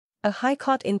A high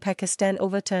court in Pakistan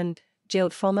overturned,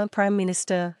 jailed former Prime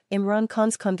Minister Imran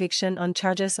Khan's conviction on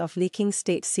charges of leaking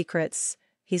state secrets,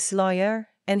 his lawyer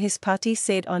and his party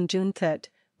said on June 3,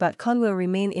 but Khan will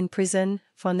remain in prison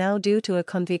for now due to a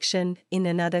conviction in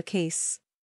another case.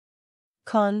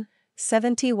 Khan,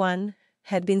 71,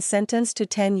 had been sentenced to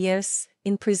 10 years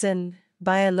in prison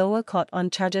by a lower court on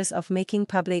charges of making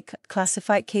public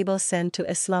classified cables sent to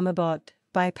Islamabad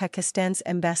by Pakistan's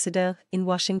ambassador in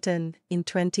Washington in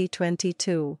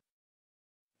 2022.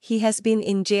 He has been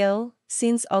in jail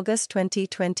since August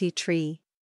 2023.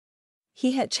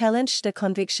 He had challenged the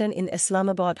conviction in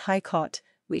Islamabad High Court,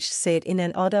 which said in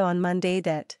an order on Monday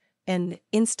that an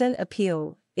instant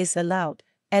appeal is allowed,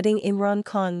 adding Imran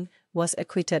Khan was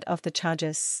acquitted of the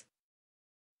charges.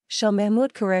 Shah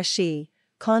Mahmood Qureshi,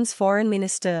 Khan's foreign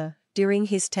minister during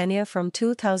his tenure from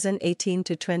 2018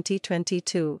 to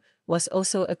 2022, was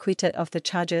also acquitted of the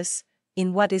charges,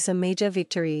 in what is a major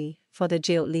victory for the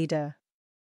jailed leader.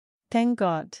 Thank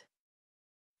God.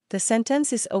 The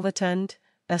sentence is overturned,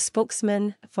 a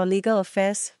spokesman for legal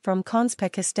affairs from Khan's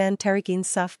Pakistan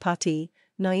Tehreek-e-Insaf party,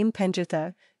 Naeem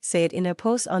Panjutha, said in a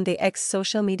post on the X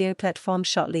social media platform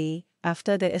shortly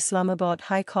after the Islamabad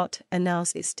High Court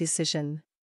announced its decision.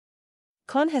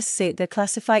 Khan has said the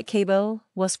classified cable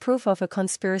was proof of a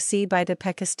conspiracy by the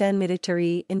Pakistan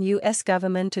military and U.S.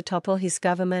 government to topple his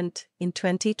government in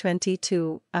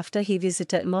 2022 after he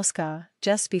visited Moscow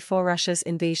just before Russia's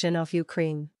invasion of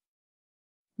Ukraine.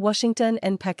 Washington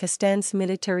and Pakistan's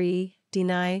military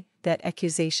deny that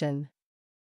accusation.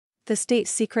 The state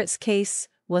secrets case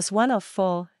was one of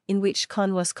 4 in which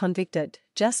Khan was convicted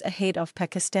just ahead of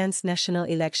Pakistan's national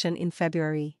election in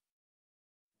February.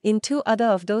 In 2 other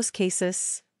of those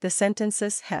cases, the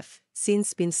sentences have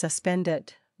since been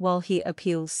suspended while he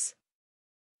appeals.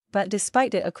 But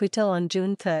despite the acquittal on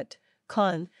June 3,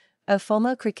 Khan, a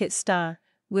former cricket star,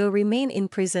 will remain in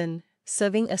prison,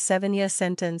 serving a 7-year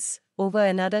sentence over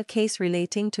another case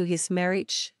relating to his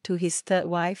marriage to his third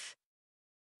wife,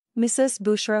 Mrs.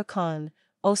 Bushra Khan,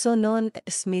 also known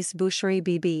as Ms. Bushri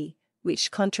Bibi,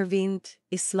 which contravened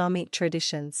Islamic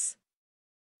traditions.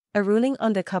 A ruling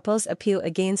on the couple's appeal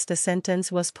against the sentence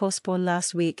was postponed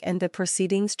last week and the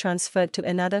proceedings transferred to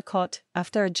another court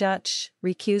after a judge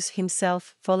recused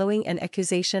himself following an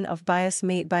accusation of bias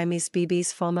made by Ms.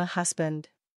 Bibi's former husband.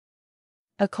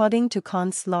 According to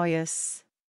Khan's lawyers,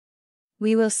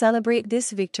 "We will celebrate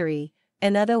this victory,"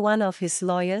 another one of his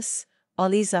lawyers,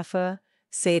 Ali Zafar,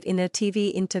 said in a TV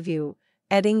interview,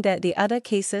 adding that the other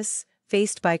cases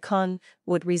faced by Khan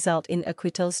would result in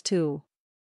acquittals too.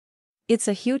 "It's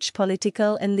a huge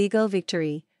political and legal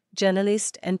victory,"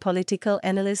 journalist and political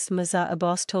analyst Mirza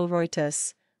Abbas told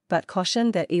Reuters, but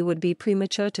cautioned that it would be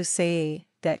premature to say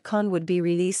that Khan would be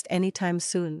released anytime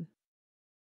soon.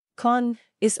 Khan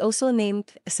is also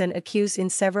named as an accused in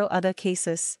several other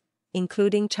cases,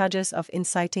 including charges of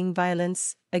inciting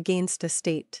violence against the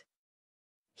state.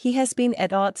 He has been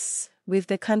at odds with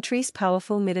the country's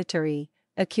powerful military,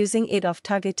 accusing it of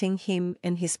targeting him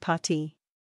and his party.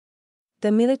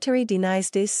 The military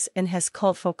denies this and has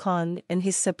called for Khan and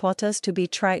his supporters to be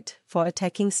tried for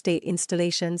attacking state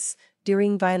installations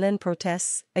during violent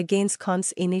protests against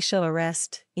Khan's initial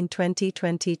arrest in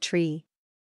 2023.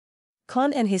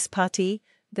 Khan and his party,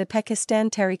 the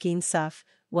Pakistan Tehreek-e-Insaf,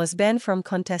 was banned from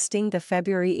contesting the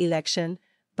February election,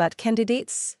 but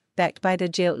candidates, backed by the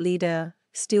jailed leader,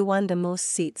 still won the most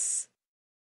seats.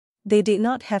 They did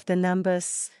not have the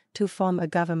numbers to form a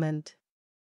government,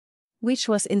 which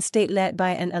was instead led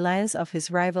by an alliance of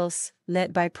his rivals,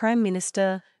 led by Prime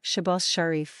Minister Shehbaz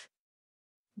Sharif.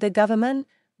 The government,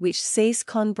 which says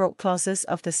Khan broke clauses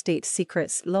of the state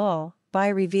secrets law by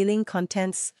revealing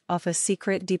contents of a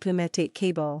secret diplomatic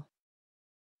cable,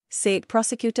 said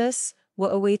prosecutors were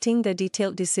awaiting the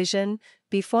detailed decision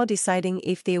before deciding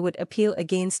if they would appeal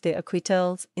against the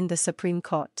acquittals in the Supreme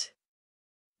Court.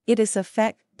 It is a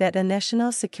fact that a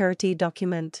national security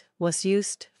document was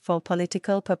used for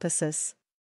political purposes.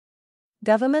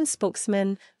 Government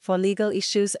spokesman for legal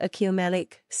issues Akil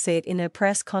Malik said in a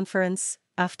press conference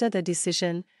after the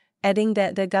decision, adding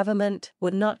that the government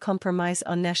would not compromise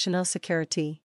on national security.